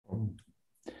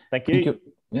Thank you. Thank you.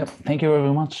 Yep. Thank you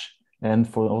very much. And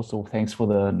thanks for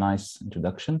the nice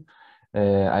introduction.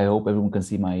 I hope everyone can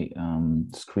see my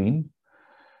screen.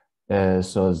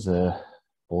 So as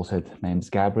Paul said, my name is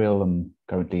Gabriel. I'm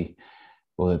currently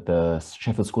at the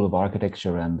Sheffield School of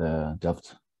Architecture and the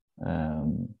Delft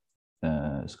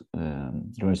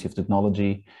University of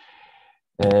Technology.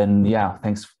 And yeah,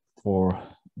 thanks for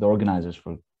the organizers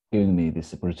for giving me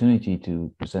this opportunity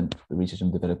to present the research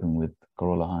I'm developing with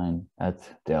Carola Hein at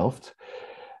Delft.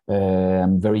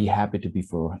 I'm very happy to be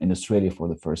in Australia for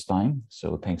the first time.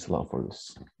 So thanks a lot for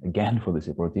this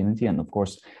opportunity. And of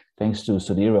course, thanks to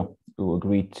Sudhira, who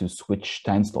agreed to switch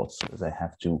time slots as I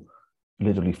have to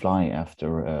literally fly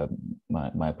after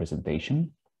my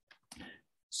presentation.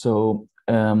 So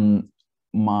our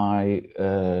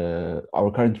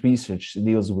current research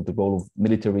deals with the role of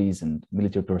militaries and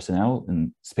military personnel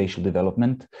in spatial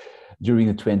development during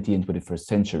the 20th and 21st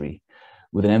century,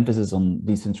 with an emphasis on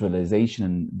decentralization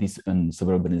and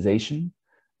suburbanization,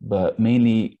 but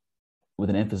mainly with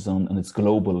an emphasis on its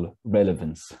global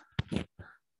relevance.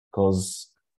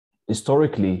 Because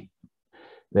historically,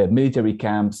 the military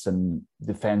camps and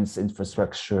defense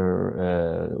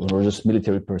infrastructure, or just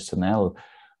military personnel,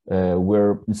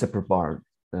 were inseparable part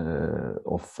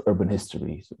of urban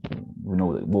history. So, we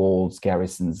know that walls,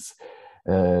 garrisons,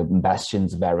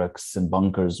 bastions, barracks, and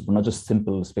bunkers were not just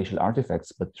simple spatial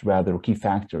artifacts, but rather key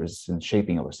factors in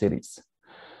shaping our cities.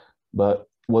 But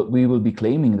what we will be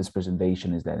claiming in this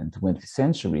presentation is that in the 20th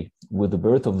century, with the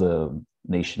birth of the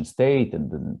nation state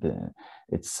and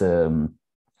its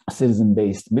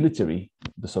citizen-based military,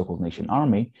 the so-called nation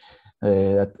army,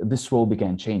 that this role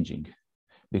began changing.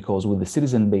 Because with the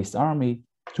citizen-based army,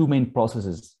 two main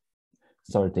processes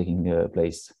started taking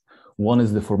place. One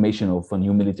is the formation of a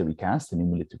new military caste, a new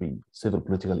military civil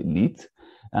political elite,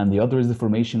 and the other is the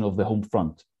formation of the home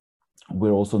front,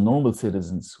 where also normal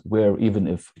citizens were, even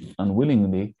if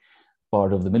unwillingly,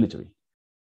 part of the military.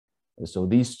 So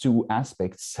these two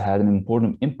aspects had an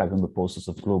important impact on the process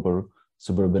of global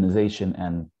suburbanization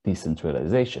and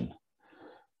decentralization.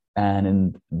 And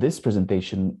in this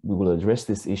presentation, we will address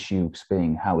this issue,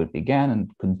 explaining how it began and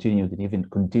even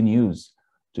continues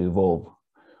to evolve.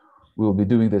 We will be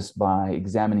doing this by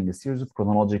examining a series of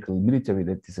chronological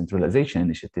military-led decentralization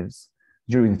initiatives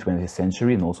during the 20th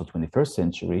century and also 21st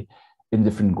century in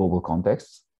different global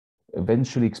contexts,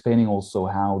 eventually explaining also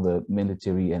how the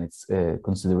military and its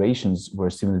considerations were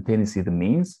simultaneously the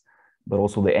means, but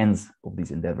also the ends of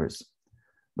these endeavors.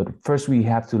 But first, we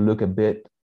have to look a bit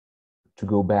to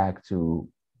go back to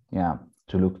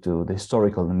look to the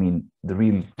historical, the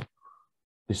real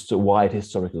wide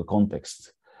historical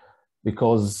context,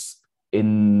 because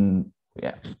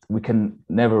we can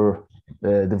never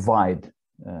divide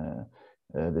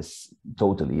this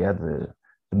totally, the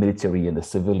military and the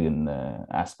civilian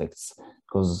aspects,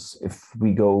 because if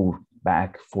we go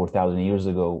back 4,000 years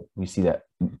ago, we see that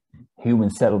human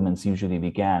settlements usually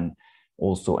began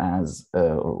also as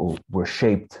or were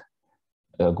shaped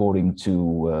according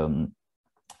to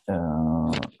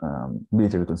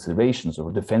military considerations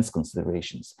or defense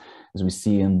considerations, as we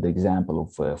see in the example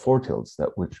of fort hills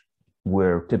which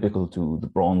were typical to the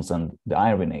Bronze and the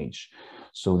Iron Age.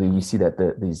 So then we see that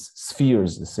these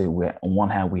spheres, on one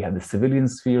hand we had the civilian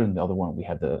sphere, and the other one we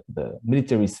had the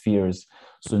military spheres.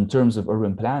 So in terms of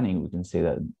urban planning, we can say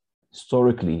that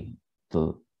historically,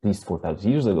 at least 4,000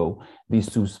 years ago, these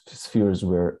two spheres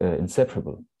were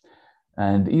inseparable.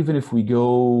 And even if we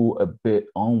go a bit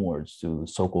onwards to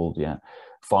so-called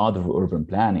father of urban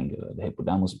planning, the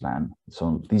Hippodamus plan,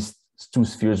 so these two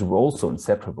spheres were also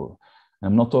inseparable. And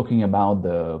I'm not talking about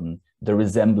the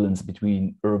resemblance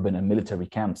between urban and military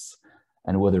camps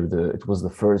and whether it was the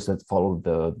first that followed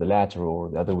the latter or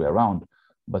the other way around,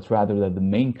 but rather that the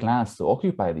main class to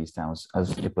occupy these towns,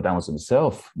 as Hippodamus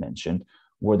himself mentioned,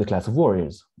 were the class of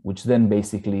warriors, which then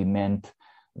basically meant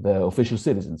the official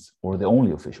citizens, or the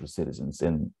only official citizens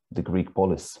in the Greek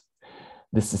polis.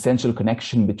 This essential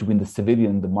connection between the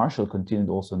civilian and the martial continued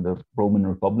also in the Roman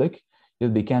Republic.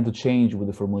 It began to change with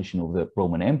the formation of the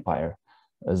Roman Empire,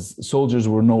 as soldiers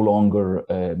were no longer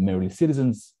merely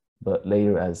citizens, but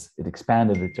later, as it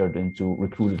expanded, it turned into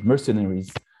recruited mercenaries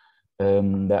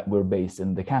that were based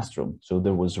in the castrum. So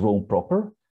there was Rome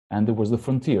proper, and there was the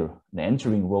frontier. And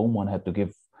entering Rome, one had to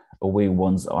give away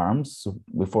one's arms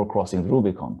before crossing the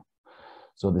Rubicon.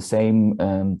 So the same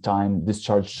time,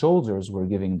 discharged soldiers were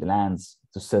giving the lands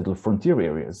to settle frontier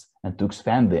areas and to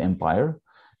expand the empire,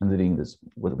 and living this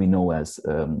what we know as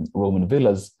Roman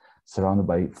villas surrounded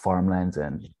by farmlands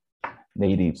and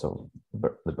natives of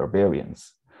the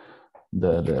barbarians.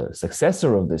 The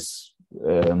successor of this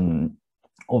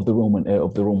of the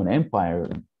Roman Empire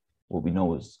what we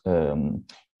know as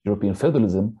European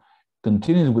feudalism,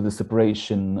 continued with the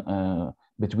separation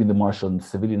between the martial and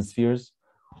civilian spheres,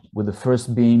 with the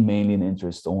first being mainly an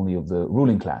interest only of the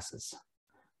ruling classes.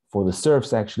 For the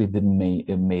serfs, actually,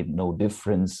 it made no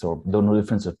difference, or no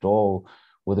difference at all,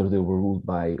 whether they were ruled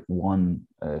by one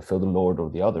feudal lord or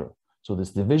the other. So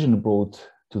this division brought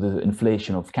to the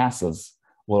inflation of castles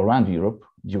all around Europe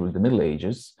during the Middle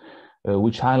Ages,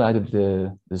 which highlighted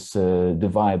this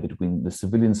divide between the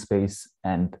civilian space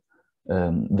and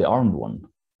the armed one.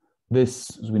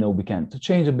 This, as we know, began to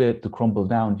change a bit, to crumble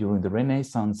down during the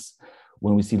Renaissance,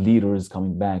 when we see leaders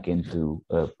coming back into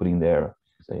putting their,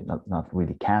 say, not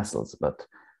really castles, but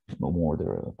more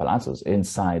their palazzos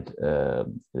inside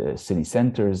city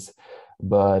centers.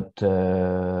 But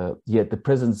yet the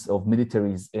presence of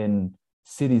militaries in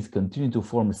cities continued to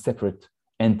form a separate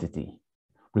entity,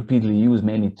 repeatedly used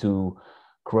mainly to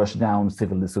crush down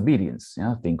civil disobedience.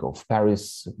 Yeah? Think of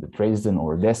Paris, Dresden,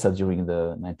 or Odessa during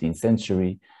the 19th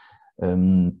century.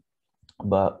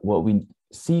 But what we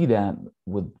see that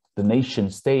with the nation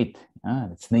state,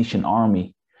 its nation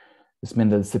army, this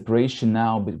meant that the separation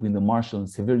now between the martial and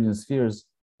civilian spheres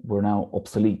were now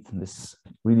obsolete. And this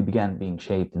really began being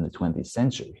shaped in the 20th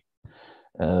century.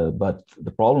 But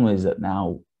the problem is that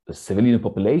now the civilian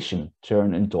population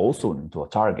turned also into a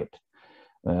target.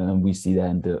 We see that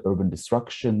in the urban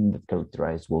destruction that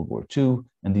characterized World War II,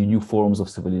 and the new forms of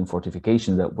civilian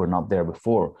fortification that were not there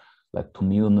before, like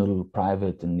communal,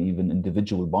 private, and even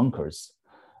individual bunkers.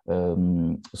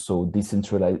 So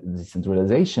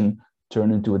decentralization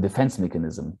turned into a defense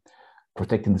mechanism,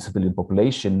 protecting the civilian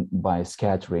population by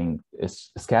scattering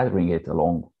it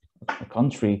along the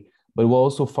country, but while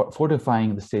also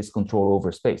fortifying the state's control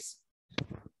over space.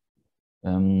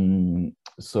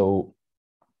 So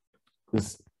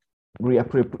this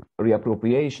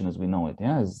reappropriation, as we know it,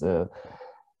 is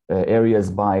areas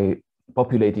by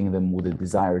populating them with the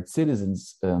desired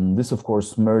citizens. This, of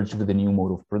course, merged with the new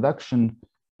mode of production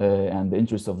and the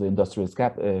interest of the industrialist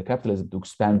capitalism to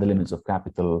expand the limits of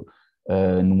capital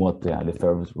in what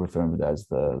Lefebvre referred as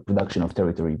the production of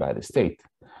territory by the state.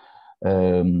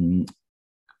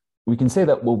 We can say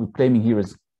that what we're claiming here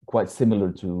is quite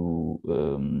similar to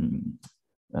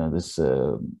this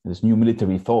new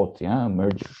military thought,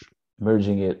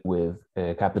 merging it with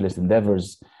capitalist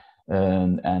endeavors,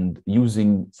 and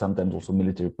using sometimes also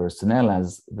military personnel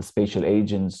as the spatial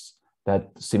agents that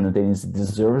simultaneously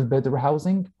deserve better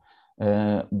housing,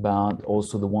 but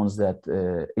also the ones that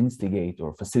instigate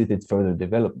or facilitate further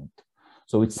development.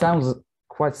 So it sounds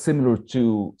quite similar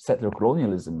to settler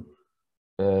colonialism,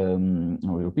 or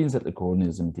European settler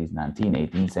colonialism in the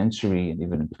 19th, 18th century, and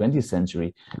even in the 20th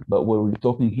century. But what we're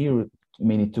talking here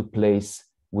mainly took place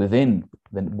within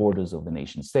the borders of the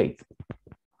nation state.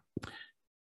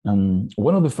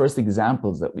 One of the first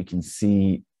examples that we can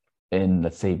see in,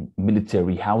 let's say,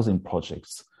 military housing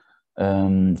projects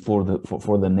for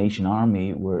the nation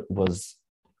army was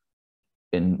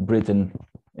in Britain,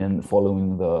 and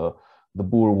following the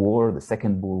Boer War, the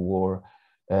Second Boer War,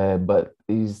 but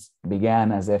these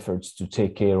began as efforts to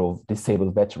take care of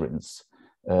disabled veterans.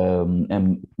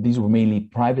 And these were mainly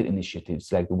private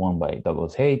initiatives, like the one by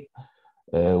Douglas Haig,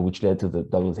 which led to the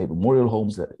Douglas Haig Memorial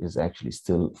Homes that is actually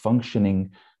still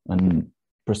functioning, and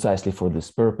precisely for this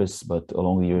purpose, but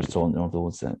along the years turned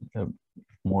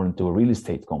more into a real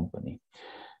estate company.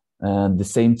 At the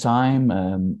same time,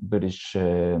 British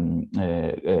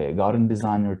garden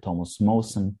designer Thomas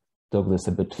Mawson took this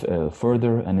a bit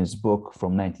further, and his book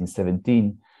from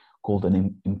 1917 called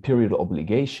An Imperial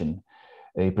Obligation,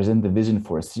 he presented a vision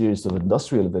for a series of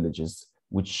industrial villages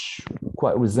which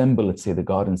quite resemble, let's say, the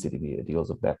garden city ideals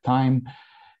of that time,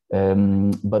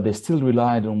 but they still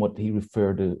relied on what he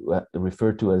referred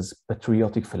to as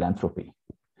patriotic philanthropy.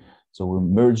 So we're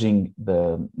merging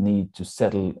the need to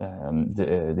settle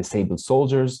the disabled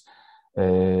soldiers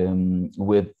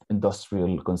with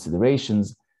industrial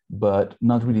considerations, but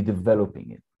not really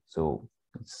developing it. So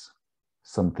it's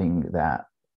something that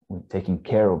we're taking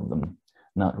care of them,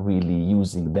 not really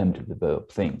using them to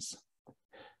develop things.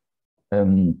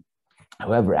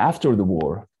 However, after the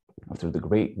war, after the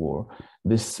Great War,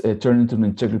 this turned into an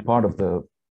integral part of the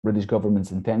British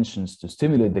government's intentions to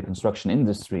stimulate the construction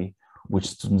industry, which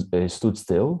stood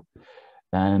still,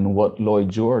 and what Lloyd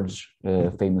George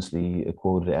famously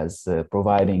quoted as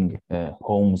providing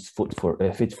homes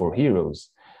fit for heroes,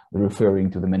 referring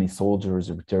to the many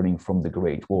soldiers returning from the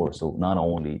Great War. So not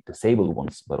only disabled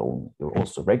ones, but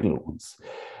also regular ones.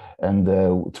 And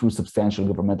through substantial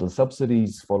governmental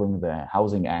subsidies following the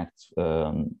Housing Act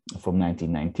from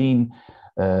 1919,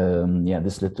 Yeah,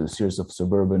 this led to a series of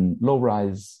suburban,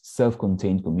 low-rise,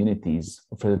 self-contained communities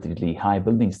of relatively high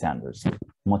building standards,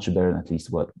 much better than at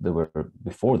least what they were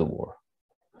before the war.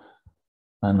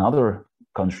 Another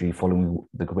country following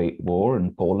the Great War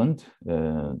in Poland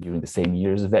during the same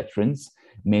years, veterans,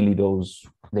 mainly those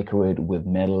decorated with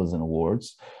medals and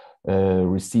awards,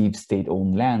 received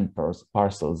state-owned land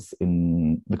parcels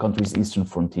in the country's eastern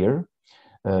frontier.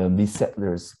 These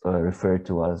settlers, referred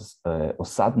to as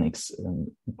osadniks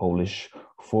in Polish,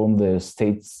 formed the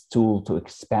state's tool to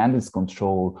expand its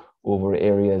control over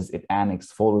areas it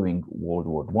annexed following World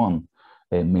War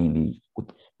I, mainly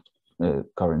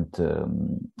current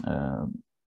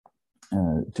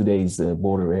today's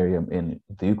border area in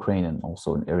the Ukraine, and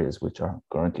also in areas which are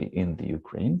currently in the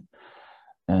Ukraine.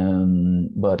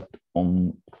 But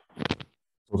on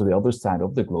to the other side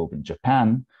of the globe, in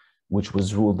Japan, which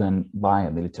was ruled then by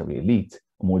a military elite,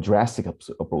 a more drastic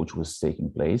approach was taking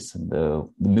place. And the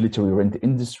military rent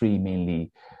industry,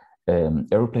 mainly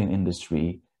airplane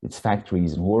industry, its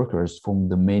factories and workers formed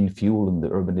the main fuel in the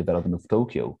urban development of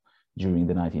Tokyo during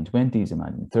the 1920s and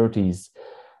 1930s,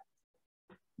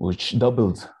 which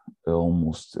doubled,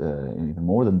 almost even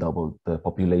more than doubled, the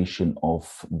population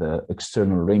of the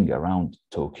external ring around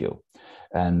Tokyo.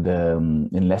 And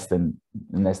in less than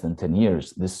 10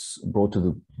 years, this brought to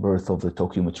the birth of the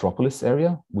Tokyo metropolis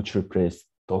area, which replaced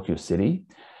Tokyo City.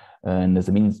 And as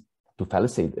a means to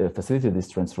facilitate this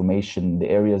transformation, the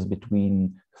areas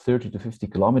between 30 to 50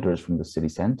 kilometers from the city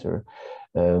center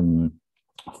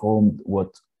formed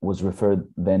what was referred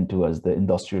then to as the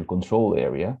industrial control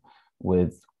area,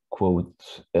 with,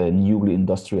 quote, newly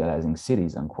industrializing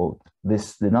cities, unquote.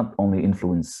 This did not only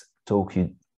influence Tokyo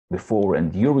before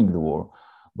and during the war,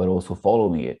 but also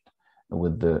following it,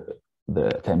 with the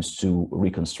attempts to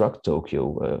reconstruct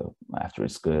Tokyo after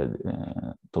its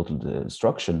total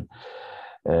destruction.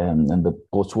 And the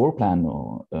post-war plan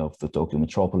of the Tokyo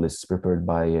metropolis, prepared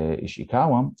by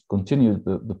Ishikawa, continued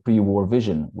the pre-war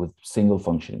vision with single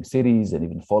functioning cities, and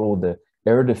even followed the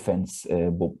air defense,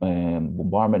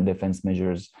 bombardment defense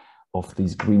measures of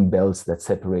these green belts that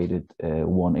separated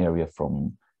one area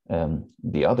from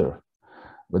the other.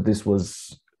 But this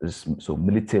was, so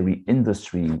military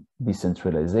industry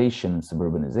decentralization and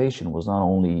suburbanization was not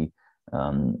only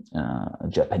a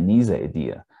Japanese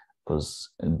idea, because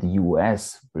in the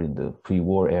US, in the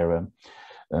pre-war era,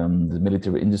 the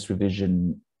military industry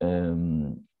vision,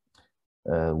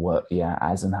 what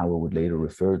Eisenhower would later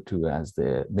refer to as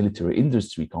the military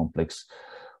industry complex,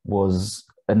 was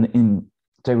an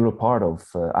integral part of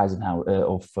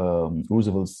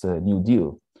Roosevelt's New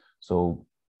Deal. So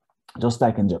just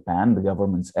like in Japan, the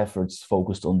government's efforts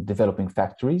focused on developing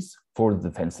factories for the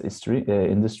defense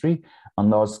industry and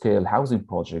large-scale housing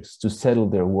projects to settle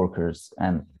their workers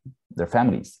and their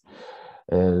families,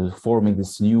 forming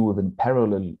this new and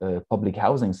parallel public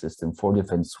housing system for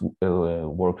defense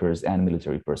workers and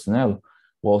military personnel,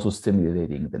 while also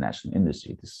stimulating the national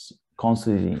industry. This is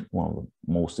constantly one of the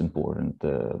most important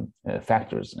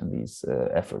factors in these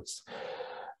efforts.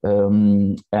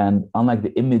 And unlike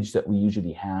the image that we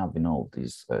usually have in all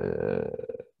these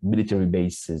military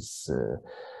bases,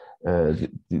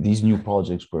 these new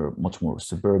projects were much more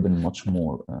suburban, much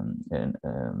more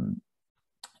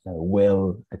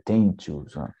well attained to.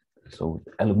 So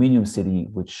Aluminium City,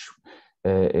 which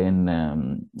in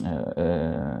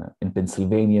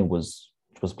Pennsylvania was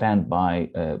planned by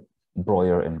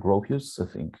Breuer and Gropius, I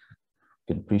think.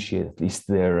 Can appreciate at least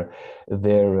their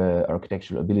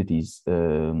architectural abilities,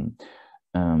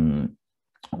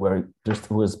 where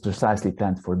just was precisely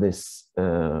planned for this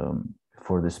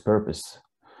purpose.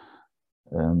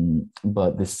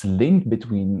 But this link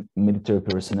between military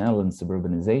personnel and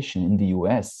suburbanization in the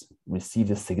US received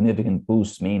a significant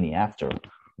boost mainly after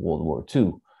World War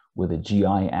II, with the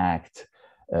GI Act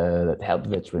that helped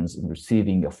veterans in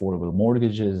receiving affordable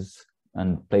mortgages,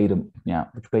 and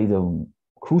which played a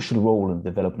crucial role in the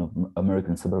development of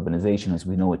American suburbanization as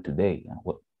we know it today.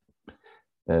 What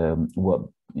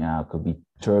could be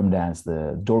termed as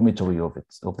the dormitory of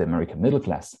the American middle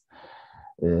class,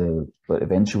 but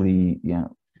eventually,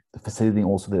 facilitating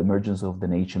also the emergence of the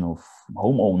nation of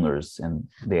homeowners and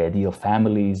the idea of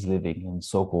families living in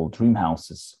so-called dream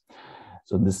houses.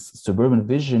 So this suburban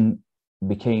vision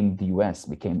became the US,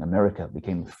 became America,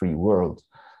 became the free world,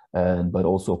 but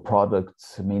also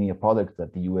mainly a product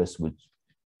that the US would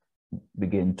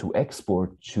begin to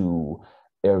export to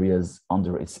areas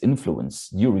under its influence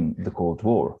during the Cold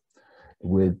War,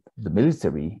 with the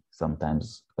military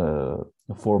sometimes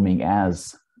forming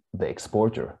as the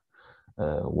exporter.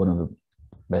 One of the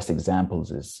best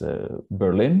examples is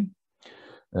Berlin,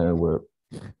 where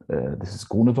this is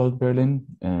Grunewald, Berlin,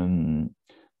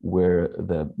 where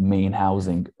the main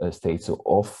housing estates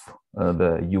of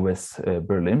the US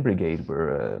Berlin Brigade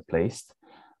were placed.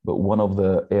 But one of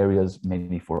the areas,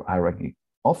 mainly for high-ranking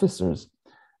officers,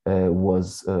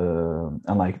 was,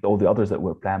 unlike all the others that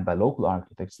were planned by local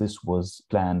architects, this was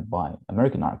planned by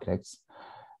American architects,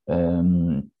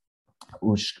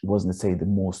 which was, let's say, the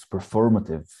most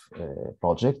performative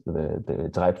project, the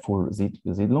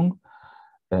Dreitfuhr-Siedlung.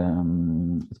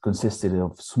 It consisted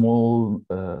of small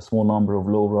number of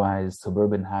low-rise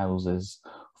suburban houses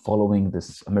following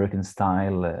this American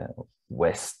style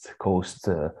West Coast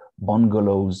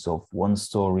bungalows of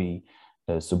one-story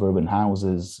suburban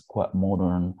houses, quite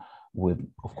modern, with,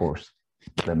 of course,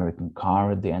 the American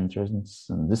car at the entrance.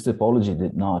 And this typology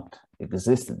did not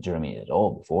exist in Germany at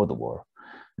all before the war.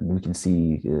 And we can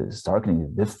see starkly the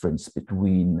difference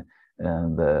between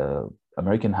the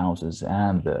American houses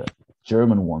and the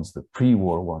German ones, the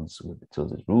pre-war ones with the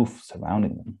tilted roof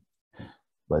surrounding them.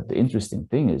 But the interesting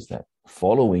thing is that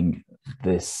following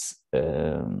this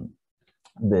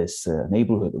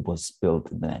neighborhood was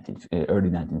built in the early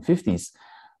 1950s,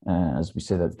 as we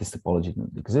said that this typology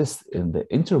didn't exist. In the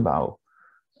Interbau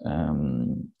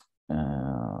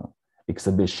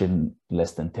exhibition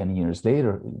less than 10 years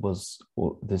later, it was,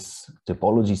 this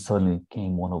typology suddenly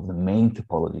became one of the main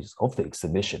typologies of the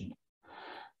exhibition.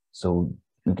 So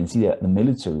you can see that the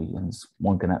military, and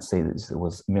one cannot say this, it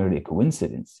was merely a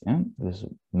coincidence. Yeah? This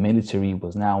military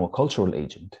was now a cultural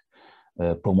agent,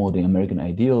 promoting American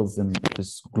ideals in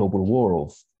this global war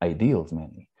of ideals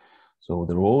mainly. So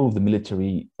the role of the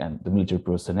military and the military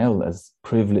personnel as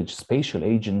privileged spatial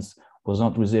agents was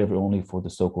not reserved only for the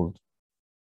so-called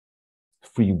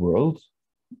free world.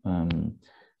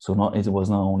 It was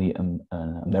not only an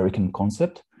American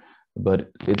concept, but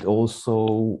it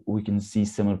also, we can see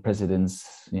similar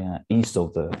precedents east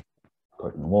of the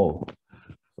Curtain Wall.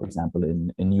 For example,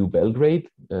 in New Belgrade,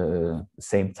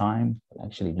 same time,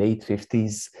 actually late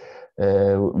 50s,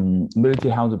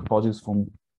 military housing projects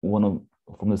from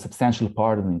the substantial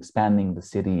part of expanding the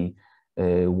city,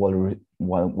 while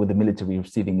with the military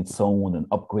receiving its own and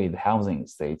upgraded housing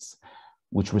estates,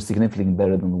 which were significantly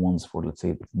better than the ones for, let's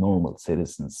say, normal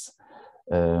citizens.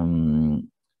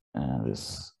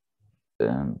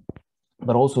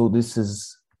 But also, this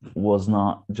was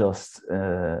not just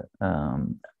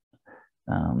an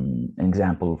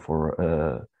example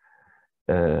for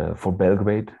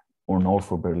Belgrade, or nor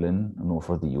for Berlin, nor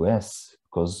for the US,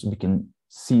 because we can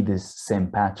see this same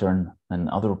pattern in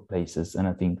other places. And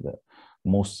I think that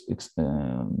most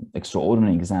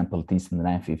extraordinary example, at least in the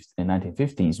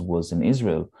 1950s, was in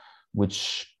Israel,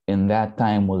 which in that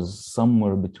time was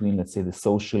somewhere between, let's say, the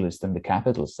socialist and the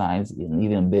capitalist sides, and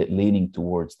even a bit leaning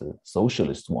towards the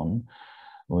socialist one.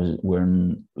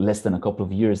 When less than a couple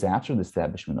of years after the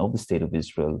establishment of the State of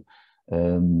Israel,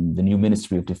 the new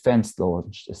Ministry of Defense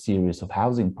launched a series of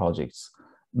housing projects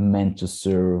meant to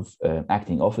serve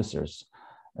acting officers.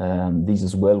 These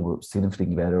as well were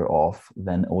significantly better off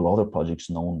than all other projects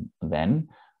known then,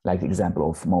 like the example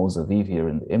of Maoz Aviv here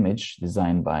in the image,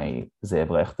 designed by Zeev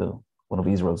Rechter, one of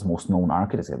Israel's most known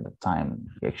architects at the time.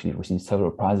 He actually received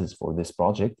several prizes for this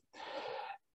project.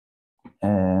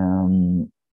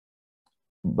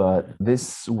 But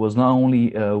this was not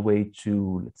only a way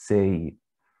to, let's say,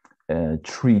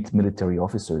 treat military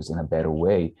officers in a better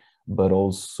way, but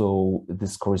also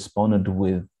this corresponded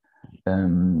with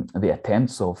the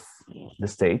attempts of the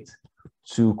state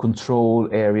to control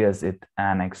areas it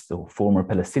annexed, or former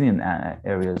Palestinian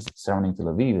areas surrounding Tel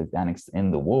Aviv, it annexed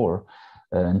in the war,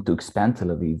 and to expand Tel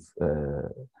Aviv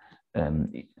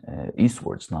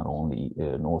eastwards, not only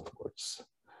northwards.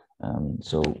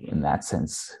 So in that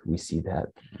sense, we see that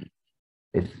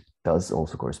it does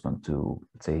also correspond to,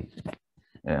 let's say,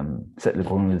 settler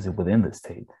colonialism within the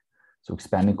state. So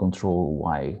expanding control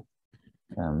while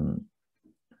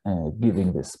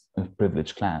giving this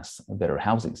privileged class a better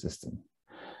housing system.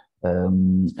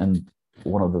 And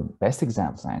one of the best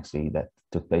examples actually that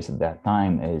took place at that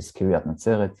time is Kiryat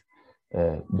Natzeret,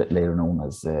 but later known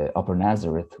as Upper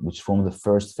Nazareth, which formed the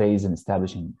first phase in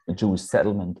establishing a Jewish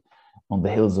settlement on the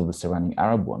hills of the surrounding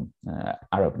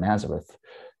Arab Nazareth,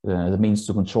 the means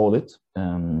to control it.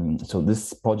 So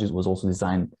this project was also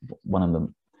designed, one of the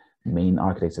main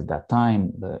architects at that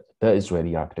time, the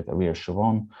Israeli architect Ariel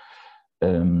Sharon.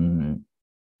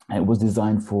 It was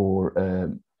designed for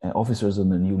officers in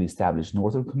the newly established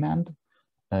Northern Command,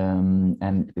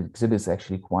 and it exhibits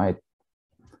actually quite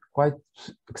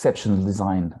exceptional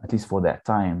design, at least for that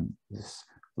time. This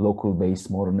local-based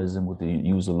modernism with the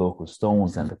use of local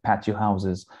stones and the patio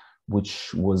houses,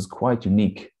 which was quite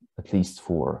unique, at least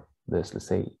for this, let's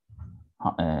say,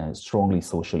 strongly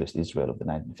socialist Israel of the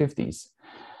 1950s.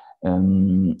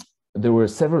 There were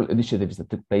several initiatives that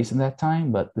took place in that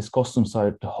time, but this custom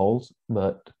started to halt,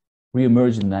 but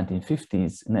re-emerged in the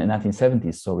 1950s, in the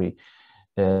 1970s, sorry,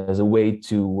 as a way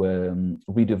to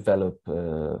redevelop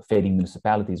failing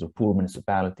municipalities or poor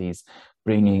municipalities,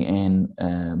 bringing in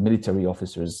military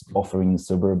officers, offering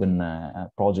suburban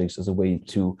projects as a way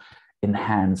to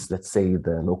enhance, let's say,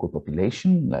 the local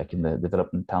population, like in the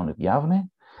development town of Yavne.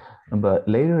 But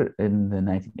later in the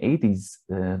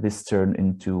 1980s, this turned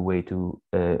into a way to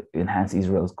enhance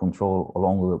Israel's control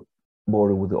along the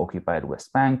border with the occupied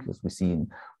West Bank, as we see in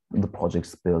the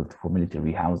projects built for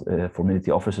military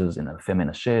officers in Alfei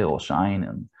Menashe or Shine,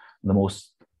 and the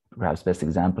most perhaps best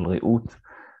example, Reut,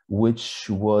 which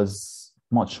was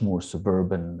much more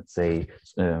suburban, let's say,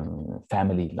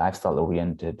 family lifestyle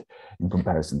oriented in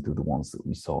comparison to the ones that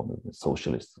we saw, the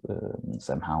socialist,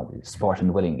 somehow Spartan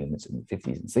dwelling units in the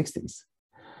 50s and 60s.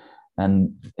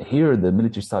 And here the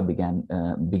military side began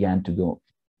to go,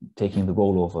 taking the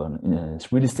role of a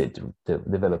real estate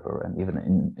developer and even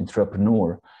an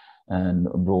entrepreneur, and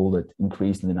a role that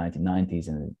increased in the 1990s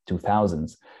and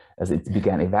 2000s as it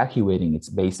began evacuating its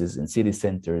bases in city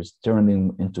centers, turning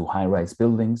them into high-rise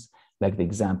buildings, like the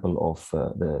example of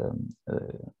the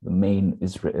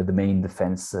main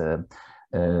defense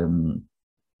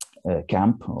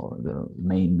camp, or the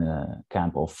main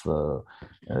camp of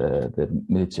the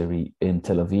military in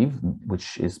Tel Aviv,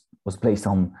 which was placed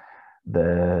on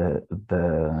the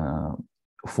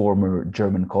former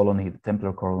German colony, the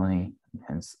Templar colony,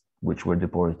 hence which were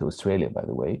deported to Australia, by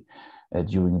the way,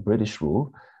 during British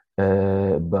rule.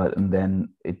 But then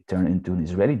it turned into an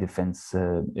Israeli defense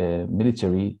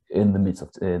military in the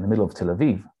middle of Tel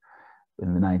Aviv.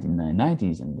 In the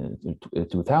 1990s and the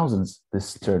 2000s,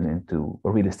 this turned into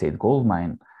a real estate gold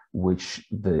mine, which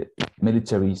the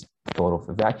military thought of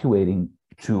evacuating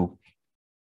to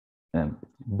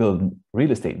build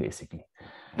real estate, basically.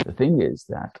 The thing is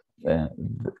that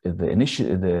the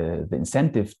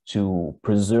incentive to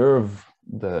preserve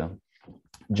the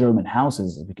German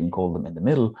houses, as we can call them, in the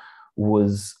middle,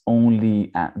 was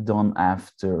only done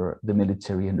after the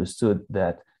military understood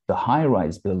that the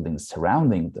high-rise buildings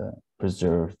surrounding the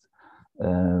preserved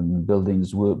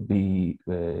buildings would be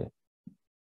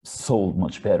sold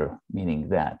much better, meaning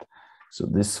that. So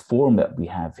this form that we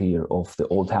have here of the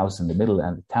old house in the middle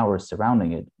and the towers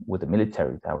surrounding it, with the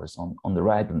military towers on the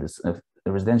right and the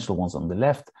residential ones on the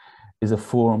left, is a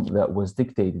form that was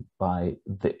dictated by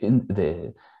the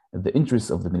interests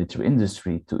of the military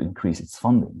industry to increase its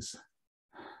fundings.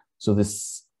 So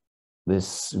we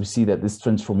see that this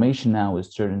transformation now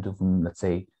is turned into, from, let's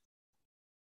say,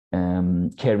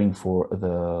 caring for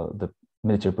the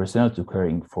military personnel to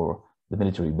caring for the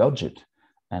military budget.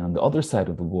 And on the other side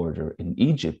of the border in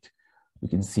Egypt, we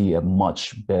can see a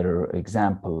much better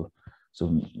example.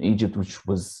 So Egypt,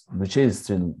 which is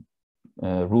still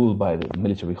ruled by the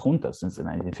military junta since the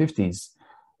 1950s,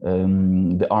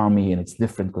 the army and its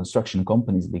different construction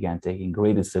companies began taking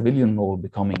greater civilian role,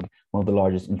 becoming one of the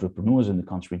largest entrepreneurs in the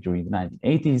country during the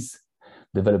 1980s,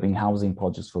 developing housing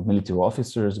projects for military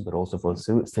officers, but also for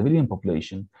the civilian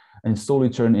population, and slowly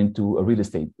turned into a real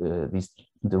estate, the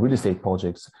real estate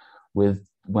projects, with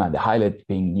the highlight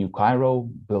being New Cairo,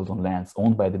 built on lands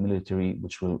owned by the military,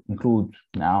 which will include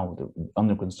now,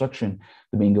 under construction,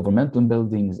 the main governmental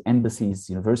buildings, embassies,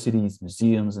 universities,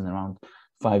 museums, and around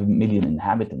 5 million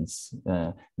inhabitants.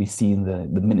 We see in the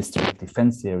Ministry of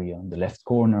Defense area on the left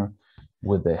corner,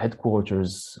 with the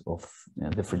headquarters of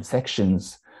different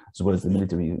sections, as well as the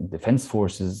military defense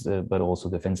forces, but also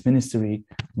defense ministry.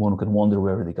 One can wonder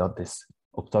where they got this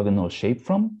octagonal shape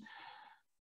from.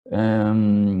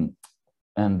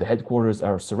 And the headquarters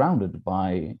are surrounded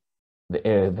by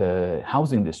the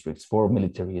housing districts for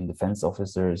military and defense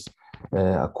officers,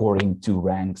 according to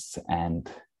ranks and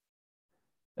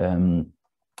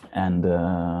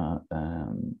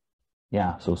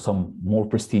so some more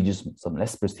prestigious, some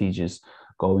less prestigious,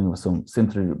 going with some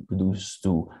simply reduced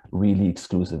to really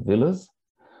exclusive villas.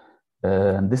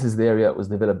 And this is the area that was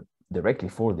developed directly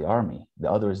for the army. The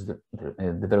other is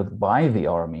developed by the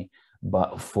army,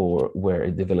 but for where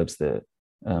it develops the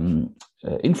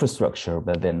infrastructure,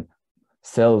 but then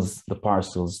sells the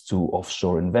parcels to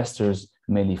offshore investors,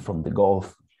 mainly from the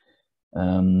Gulf,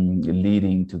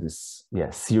 leading to this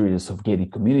series of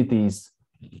gated communities,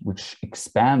 which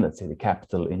expand, let's say, the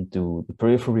capital into the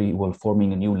periphery, while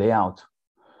forming a new layout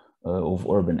of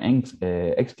urban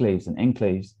exclaves and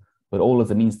enclaves, but all as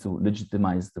a means to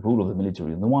legitimize the rule of the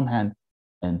military on the one hand,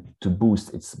 and to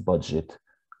boost its budget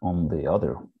on the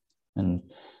other. And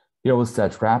here I will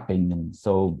start wrapping. And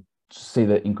so to say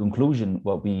that in conclusion,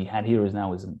 what we had here is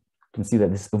now you can see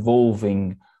that this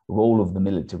evolving role of the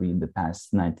military in the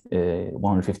past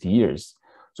 150 years.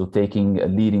 So taking a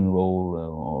leading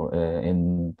role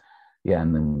in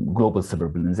global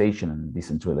suburbanization and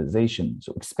decentralization.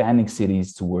 So expanding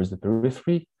cities towards the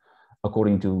periphery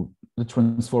according to the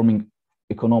transforming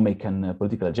economic and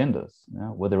political agendas,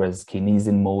 whether as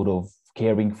Keynesian mode of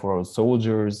caring for our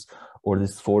soldiers, or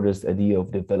this Fordist idea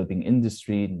of developing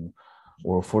industry,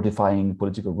 or fortifying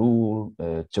political rule,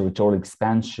 territorial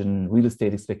expansion, real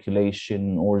estate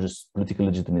speculation, or just political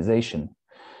legitimization.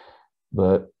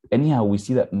 But anyhow, we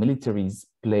see that militaries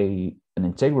play an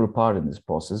integral part in this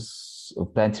process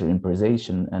of planetary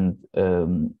impersonation.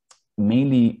 And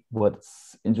mainly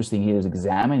what's interesting here is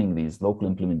examining these local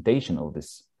implementation of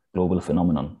this global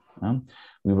phenomenon.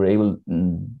 We were able,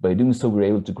 by doing so, we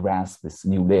were able to grasp this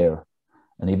new layer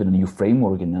and even a new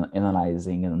framework in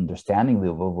analyzing and understanding the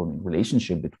evolving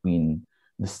relationship between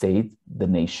the state, the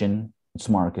nation, its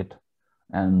market,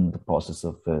 and the process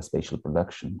of spatial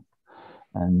production.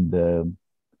 And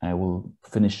I will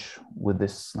finish with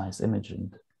this nice image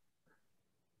and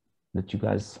let you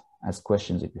guys ask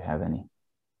questions if you have any.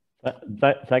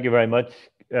 Thank you very much,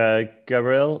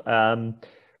 Gabriel.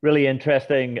 Really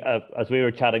interesting. As we were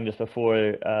chatting just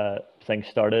before things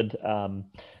started, I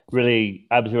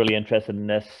was really interested in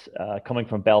this, coming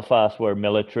from Belfast, where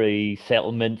military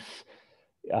settlements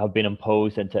have been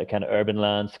imposed into kind of urban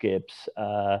landscapes,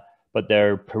 but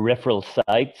they're peripheral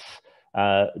sites.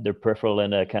 They're peripheral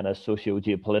in a kind of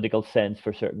socio-geopolitical sense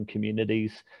for certain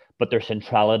communities, but they're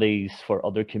centralities for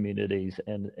other communities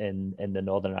in the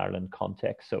Northern Ireland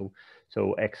context.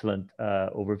 So excellent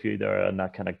overview there on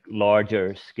that kind of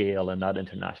larger scale and that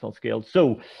international scale.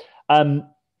 So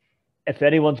if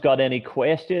anyone's got any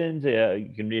questions,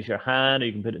 you can raise your hand, or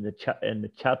you can put it in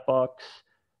the chat box.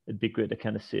 It'd be great to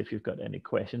kind of see if you've got any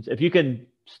questions. If you can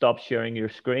stop sharing your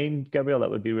screen, Gabriel, that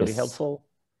would be really helpful.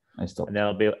 I stop. And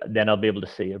then I'll be able to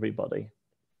see everybody.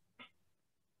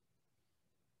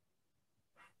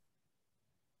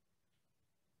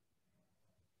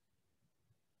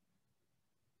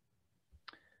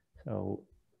 So,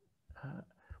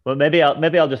 well, maybe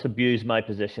I'll just abuse my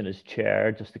position as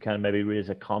chair, just to kind of maybe raise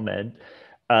a comment.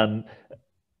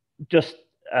 Just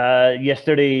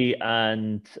yesterday,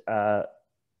 and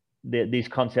these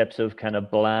concepts of kind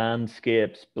of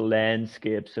blandscapes,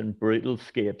 blendscapes, and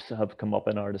brutalscapes have come up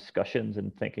in our discussions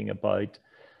and thinking about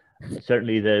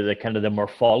certainly the kind of the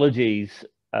morphologies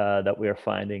that we are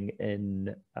finding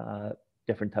in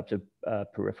different types of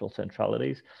peripheral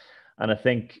centralities. And I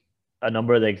think a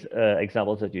number of the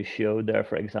examples that you showed there,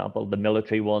 for example, the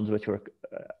military ones, which were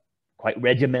quite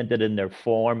regimented in their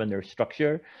form and their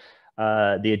structure,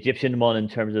 the Egyptian one in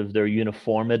terms of their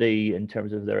uniformity, in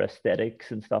terms of their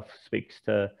aesthetics and stuff, speaks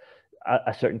to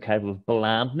a certain kind of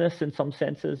blandness in some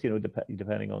senses,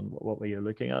 depending on what way you're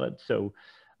looking at it. So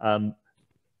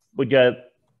would you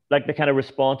like to kind of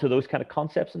respond to those kind of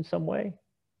concepts in some way?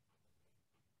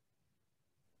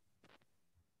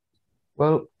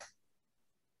 Well,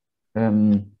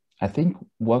 I think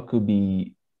what could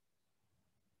be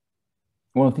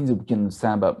one of the things that we can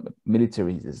understand about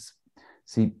militaries is,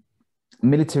 see,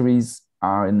 militaries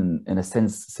are in a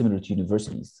sense similar to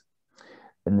universities,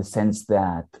 in the sense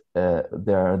that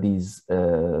there are these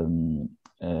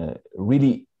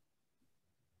really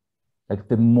like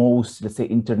the most, let's say,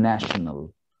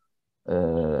 international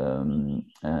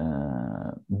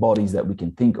bodies that we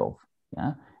can think of.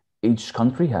 Yeah, each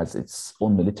country has its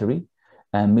own military,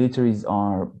 and militaries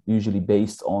are usually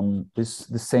based on the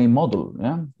same model.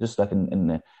 Yeah, just like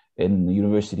in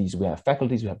universities, we have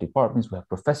faculties, we have departments, we have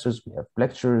professors, we have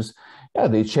lecturers. Yeah,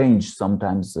 they change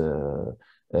sometimes.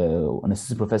 An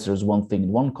assistant professor is one thing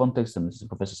in one context, and an assistant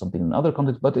professor something in another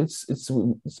context. But it's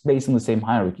based on the same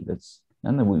hierarchy.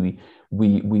 And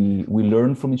we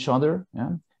learn from each other.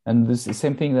 Yeah. And this is the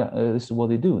same thing that this is what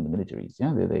they do in the militaries.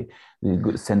 Yeah, they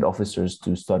send officers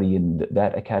to study in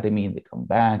that academy, and they come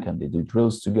back and they do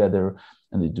drills together,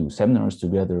 and they do seminars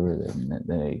together. And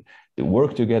they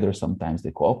work together. Sometimes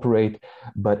they cooperate,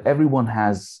 but everyone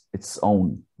has its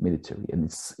own military, and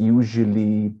it's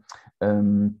usually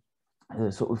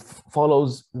so it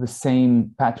follows the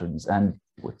same patterns. And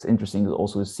what's interesting is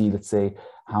also to see, let's say,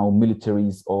 how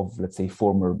militaries of, let's say,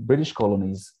 former British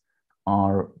colonies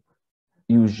are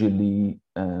usually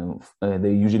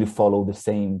they usually follow the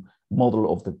same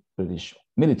model of the British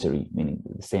military, meaning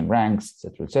the same ranks,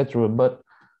 etc., but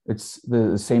it's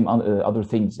the same other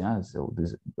things. Yeah, so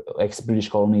these ex-British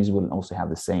colonies will also have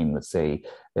the same, let's say,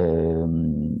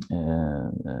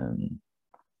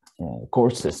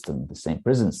 court system, the same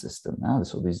prison system. Yeah?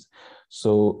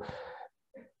 So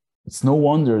it's no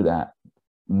wonder that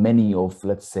many of,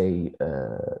 let's say,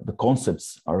 the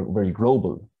concepts are very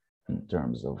global. in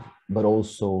terms of, but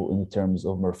also in terms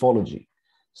of morphology.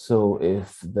 So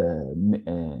if the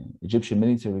Egyptian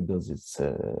military does its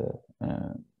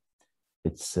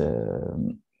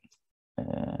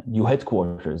new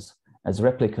headquarters as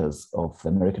replicas of the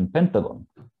American Pentagon,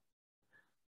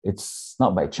 it's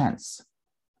not by chance.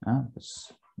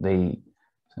 They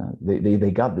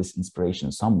got this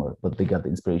inspiration somewhere, but they got the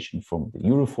inspiration from the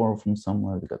uniform from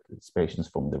somewhere. They got the inspirations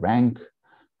from the rank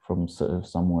from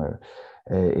somewhere.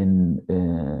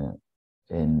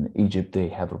 In Egypt, they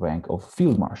have a rank of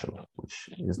field marshal, which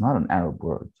is not an Arab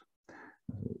word.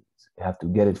 You have to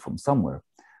get it from somewhere.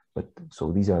 But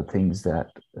so these are things that.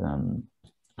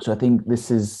 So I think this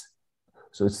is.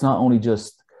 So it's not only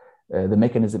just the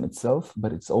mechanism itself,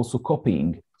 but it's also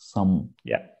copying some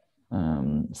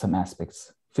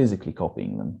aspects, physically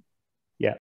copying them.